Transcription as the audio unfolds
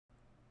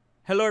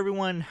Hello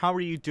everyone, how are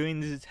you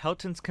doing? This is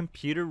Helton's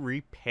Computer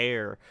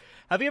Repair.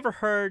 Have you ever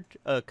heard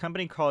a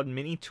company called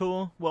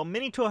MiniTool? Well,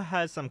 MiniTool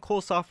has some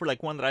cool software,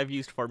 like one that I've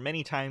used for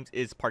many times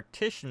is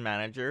Partition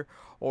Manager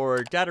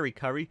or Data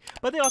Recovery,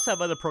 but they also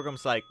have other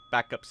programs like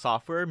Backup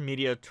Software,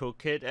 Media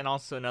Toolkit, and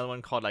also another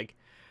one called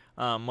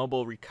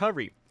Mobile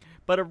Recovery.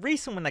 But a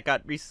recent one that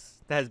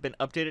has been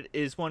updated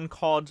is one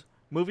called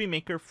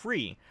MovieMaker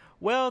Free.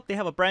 Well, they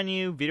have a brand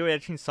new video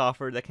editing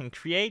software that can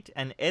create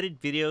and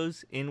edit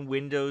videos in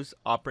Windows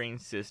operating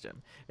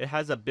system. It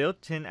has a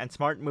built-in and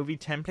smart movie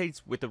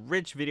templates with the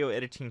rich video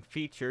editing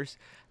features,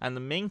 and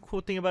the main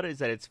cool thing about it is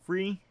that it's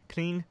free,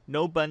 clean,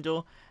 no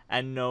bundle,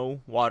 and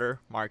no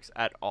watermarks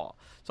at all.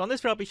 So on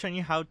this video I'll be showing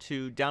you how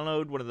to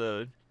download one of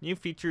the new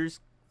features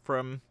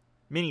from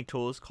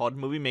MiniTools called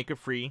MovieMaker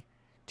Free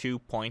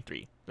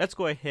 2.3. Let's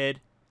go ahead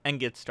and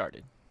get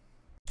started.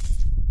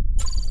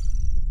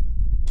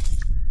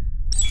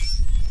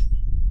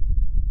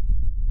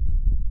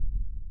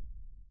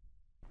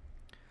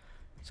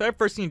 So the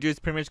first thing you do is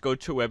pretty much go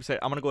to a website.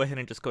 I'm going to go ahead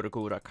and just go to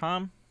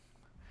google.com.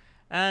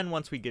 And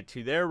once we get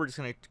to there, we're just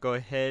going to go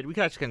ahead. We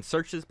can actually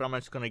search this, but I'm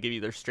just going to give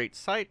you their straight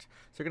site.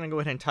 So you're going to go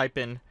ahead and type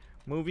in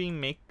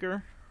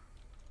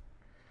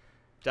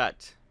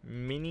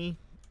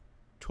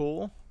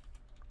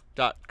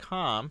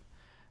moviemaker.minitool.com.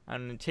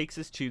 And it takes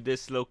us to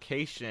this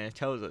location. It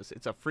tells us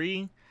it's a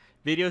free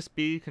video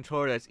speed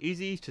controller that's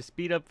easy to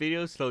speed up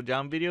videos, slow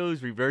down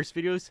videos, reverse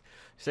videos,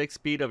 select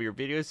speed of your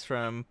videos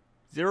from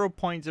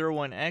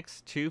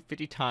 0.01x to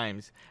 50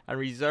 times, and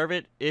reserve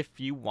it if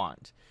you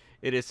want.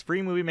 It is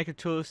free movie maker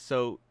tool,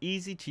 so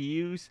easy to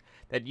use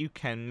that you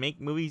can make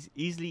movies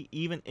easily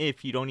even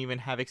if you don't even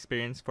have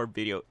experience for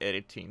video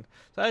editing.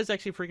 So that is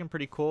actually freaking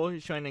pretty cool.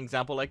 It's showing an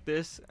example like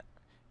this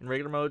in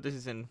regular mode. This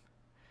is in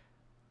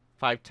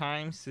 5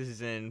 times. This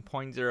is in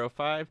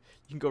 0.05. You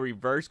can go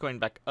reverse, going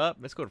back up.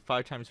 Let's go to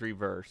 5 times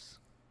reverse.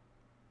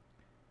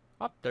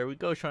 Oh, there we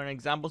go, showing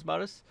examples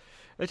about us.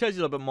 It tells you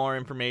a little bit more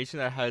information.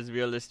 That has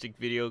realistic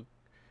video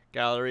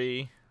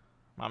gallery,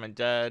 mom and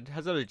dad,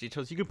 has other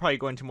details. You can probably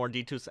go into more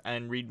details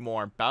and read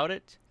more about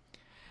it.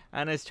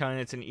 And it's telling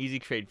you it's an easy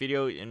create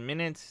video in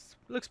minutes.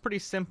 It looks pretty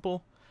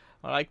simple.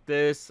 I like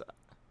this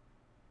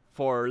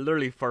for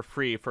literally for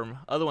free. From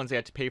other ones they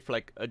had to pay for,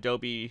 like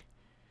Adobe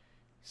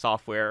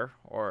software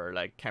or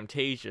like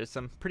Camtasia,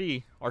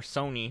 or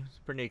Sony,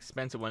 pretty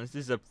expensive ones.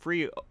 This is a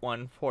free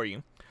one for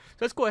you. So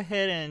let's go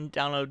ahead and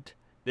download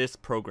this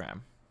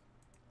program.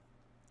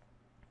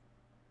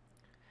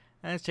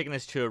 And it's taking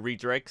us to a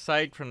redirect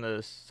site from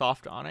the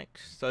Soft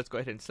Onyx. So let's go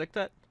ahead and select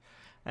that.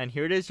 And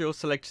here it is. You'll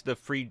select the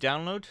free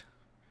download.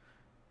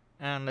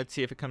 And let's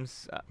see if it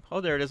comes up.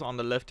 Oh, there it is on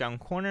the left down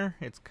corner.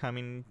 It's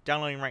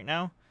downloading right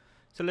now.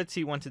 So let's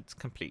see once it's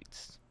complete.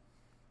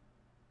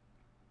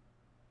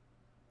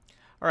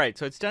 Alright,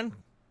 so it's done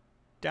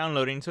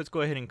downloading. So let's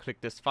go ahead and click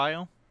this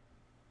file.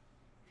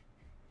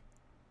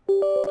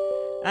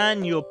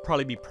 And you'll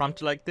probably be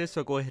prompted like this,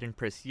 so go ahead and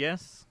press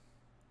yes.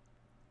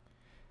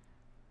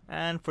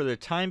 And for the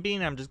time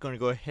being, I'm just going to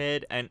go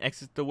ahead and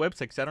exit the website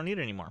because I don't need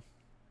it anymore.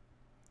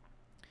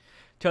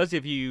 Tells you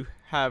if you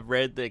have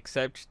read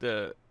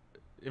the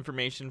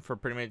information for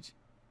pretty much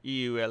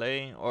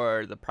EULA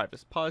or the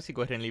privacy policy,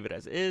 go ahead and leave it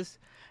as is.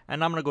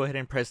 And I'm going to go ahead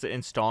and press the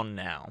install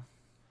now.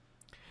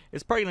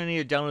 It's probably going to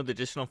need to download the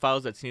additional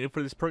files that's needed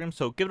for this program,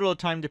 so give it a little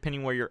time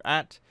depending where you're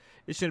at.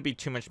 It shouldn't be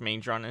too much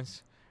major on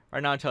this.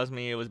 Right now it tells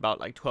me it was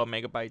about like 12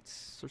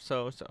 megabytes or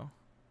so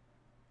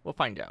we'll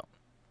find out.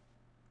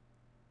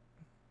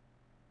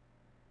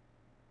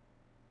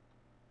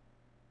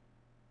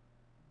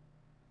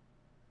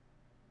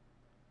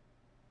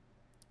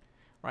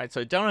 Alright,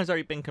 so download has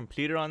already been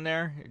completed on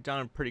there. It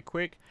downloaded pretty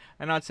quick,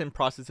 and now it's in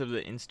process of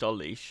the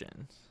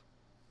installation.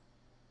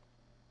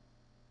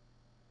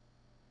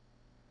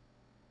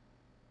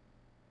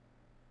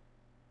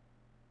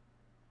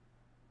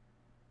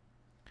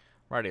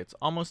 Right, it's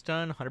almost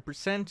done,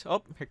 100%.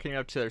 Oh, here came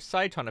up to their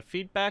site on the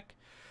feedback.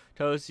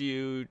 Tells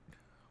you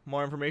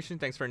more information.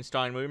 Thanks for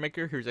installing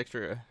MovieMaker. Here's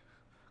extra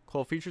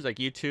cool features like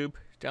YouTube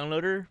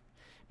downloader,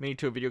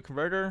 MiniTool video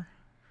converter.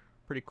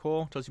 Pretty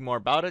cool. Tells you more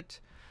about it.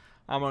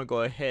 I'm going to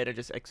go ahead and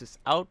just exit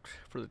out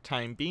for the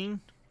time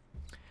being.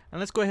 And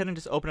let's go ahead and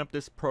just open up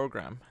this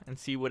program and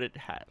see what it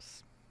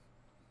has.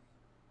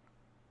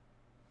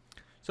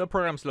 So the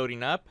program's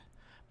loading up.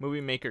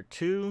 MovieMaker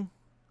 2.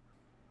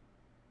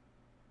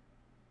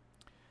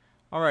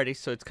 Alrighty,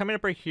 so it's coming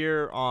up right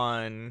here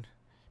on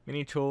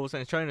MiniTools,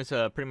 and it's showing us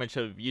pretty much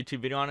a YouTube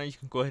video on it. You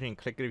can go ahead and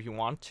click it if you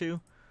want to.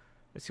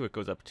 Let's see what it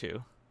goes up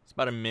to. It's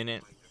about a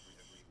minute.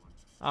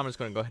 I'm just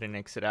going to go ahead and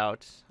exit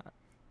out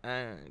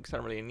because I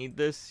don't really need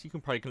this. You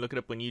can probably look it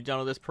up when you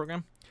download this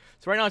program.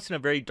 So right now it's in a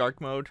very dark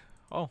mode.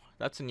 Oh,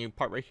 that's a new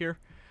part right here.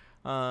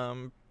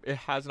 It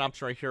has an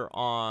option right here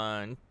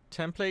on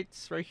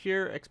templates right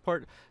here,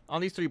 export. On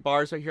these 3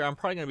 bars right here, I'm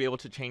probably going to be able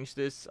to change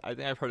this. I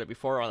think I've heard it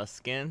before on the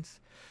skins.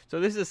 So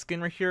this is a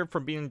skin right here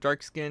from being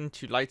dark skin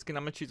to light skin.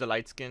 I'm going to choose a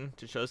light skin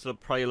to show us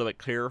probably a little bit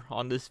clearer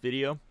on this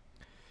video.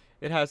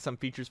 It has some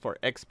features for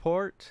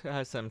export. It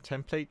has some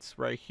templates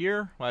right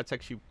here. Well, that's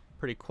actually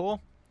pretty cool.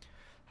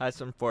 Has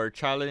some for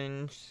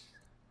challenge,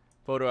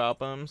 photo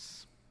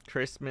albums,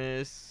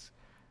 Christmas.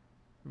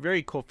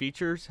 Very cool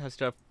features. Has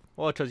stuff.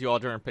 Well, it tells you all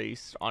different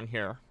places on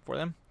here for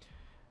them.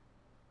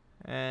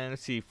 And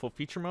let's see, full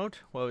feature mode.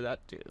 What would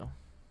that do?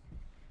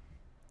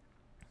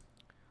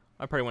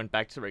 I probably went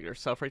back to the regular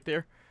stuff right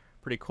there.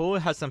 Pretty cool.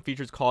 It has some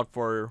features called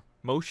for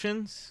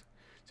motions.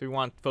 So we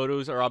want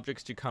photos or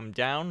objects to come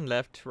down,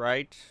 left,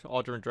 right,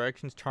 all different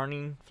directions,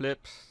 turning,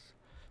 flips,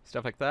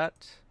 stuff like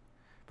that.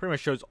 Pretty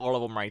much shows all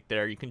of them right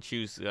there. You can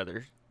choose the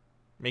others.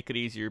 Make it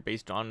easier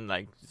based on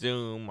like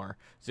zoom or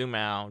zoom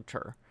out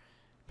or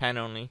pan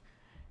only.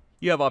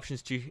 You have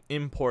options to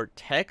import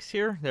text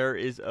here. There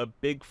is a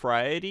big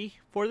variety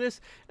for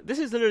this. This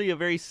is literally a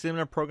very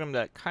similar program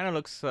that kind of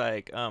looks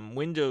like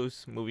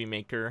Windows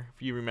MovieMaker,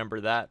 if you remember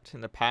that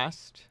in the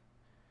past.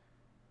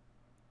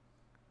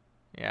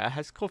 Yeah, it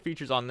has cool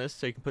features on this,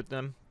 so you can put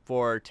them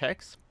for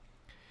text.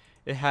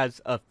 It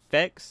has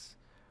effects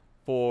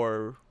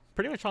for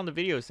pretty much on the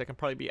videos that can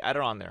probably be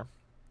added on there.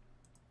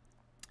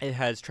 It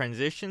has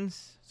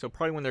transitions, so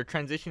probably when they're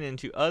transitioning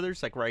into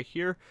others, like right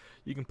here,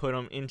 you can put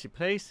them into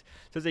place.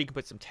 It says that you can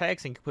put some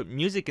text and you can put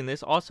music in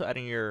this, also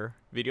adding your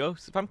video.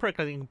 So if I'm correct,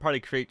 I think you can probably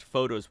create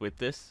photos with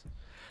this.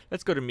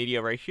 Let's go to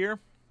media right here.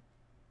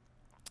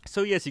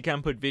 So yes, you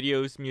can put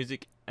videos,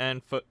 music,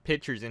 and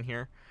pictures in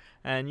here.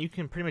 And you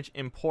can pretty much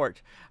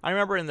import. I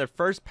remember in their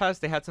first pass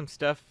they had some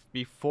stuff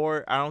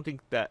before. I don't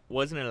think that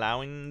wasn't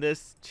allowing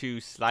this to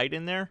slide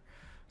in there.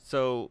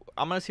 So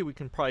I'm gonna see if we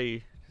can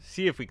probably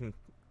see if we can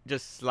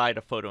just slide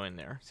a photo in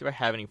there. See if I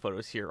have any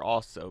photos here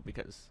also,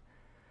 because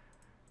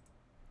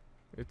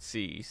let's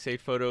see,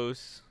 save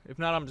photos. If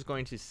not, I'm just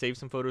going to save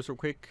some photos real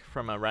quick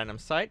from a random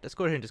site. Let's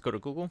go ahead and just go to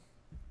Google.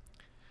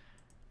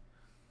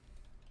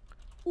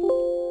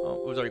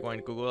 Oh, it was already going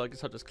to Google. I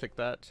guess I'll just click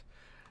that.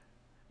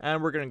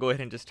 And we're going to go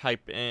ahead and just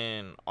type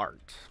in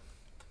art.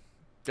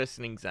 Just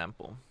an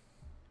example.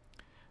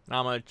 Now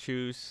I'm going to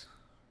choose.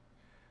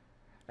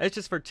 It's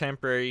just for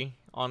temporary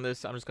on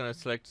this. I'm just going to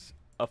select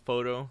a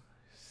photo.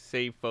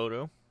 Save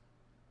photo.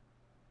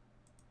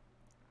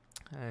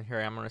 And here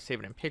I'm going to save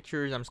it in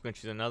pictures. I'm just going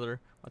to choose another.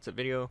 What's a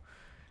video?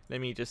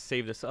 Let me just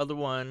save this other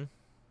one.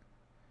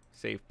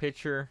 Save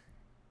picture.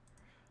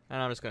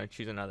 And I'm just going to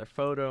choose another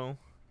photo.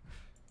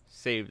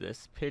 Save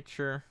this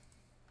picture.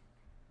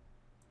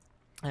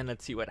 And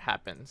let's see what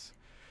happens.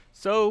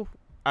 So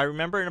I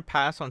remember in the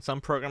past on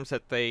some programs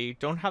that they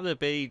don't have the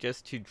ability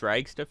just to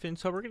drag stuff in,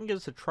 so we're going to give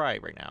this a try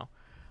right now.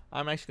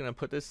 I'm actually going to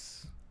put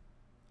this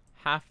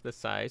half the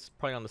size,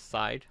 probably on the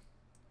side.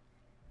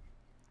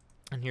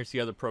 And here's the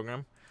other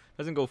program.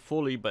 Doesn't go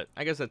fully, but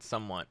I guess that's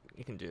somewhat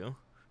you can do.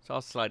 So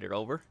I'll slide it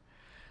over.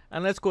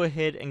 And let's go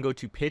ahead and go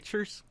to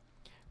pictures.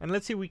 And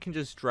let's see if we can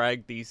just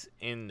drag these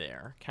in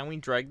there. Can we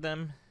drag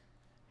them?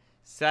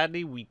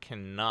 Sadly, we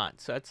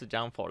cannot. So that's the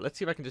downfall. Let's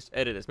see if I can just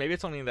edit this. Maybe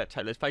it's only in that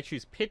title. If I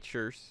choose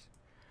pictures,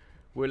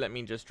 will it let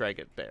me just drag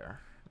it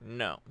there?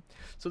 No.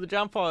 So the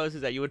downfall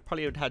is that you would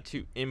probably have had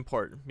to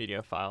import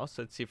media files.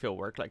 So let's see if it'll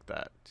work like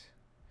that.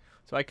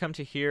 So I come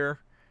to here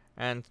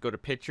and go to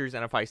pictures,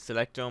 and if I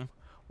select them,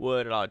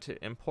 would allow it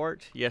to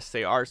import? Yes,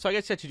 they are. So I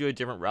guess you have to do a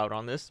different route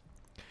on this.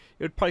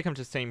 It would probably come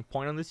to the same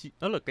point on this.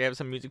 Oh, look, they have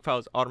some music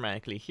files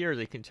automatically here.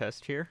 They can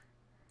test here.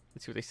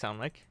 Let's see what they sound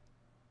like.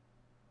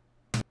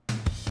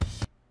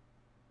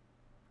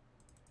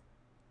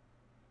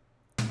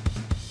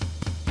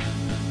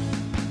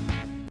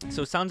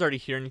 So sounds already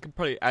here, and you can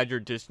probably add your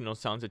additional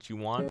sounds that you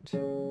want.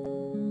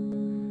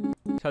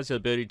 It has the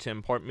ability to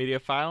import media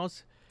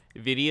files,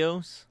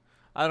 videos.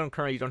 I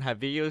currently don't have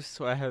videos,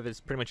 so I have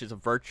is pretty much just a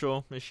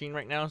virtual machine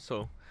right now,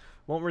 so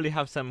won't really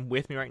have some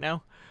with me right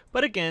now.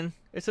 But again,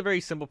 it's a very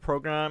simple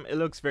program. It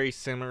looks very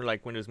similar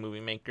like Windows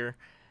MovieMaker,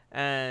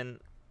 and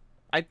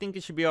I think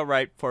it should be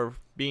alright for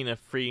being a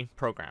free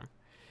program.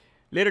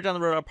 Later down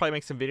the road, I'll probably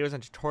make some videos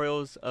and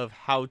tutorials of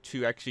how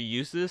to actually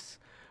use this,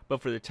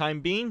 but for the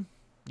time being,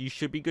 you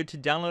should be good to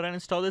download and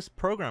install this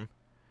program.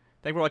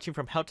 Thank you for watching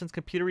from Helton's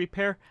Computer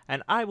Repair,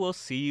 and I will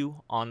see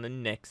you on the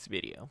next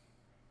video.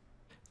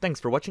 Thanks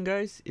for watching,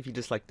 guys. If you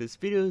disliked this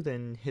video,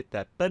 then hit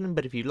that button.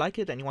 But if you like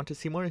it and you want to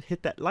see more,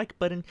 hit that like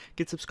button,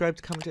 get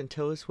subscribed, comment, and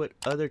tell us what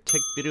other tech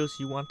videos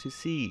you want to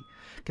see.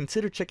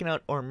 Consider checking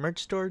out our merch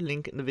store,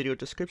 link in the video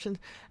description.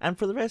 And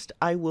for the rest,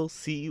 I will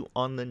see you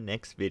on the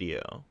next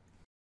video.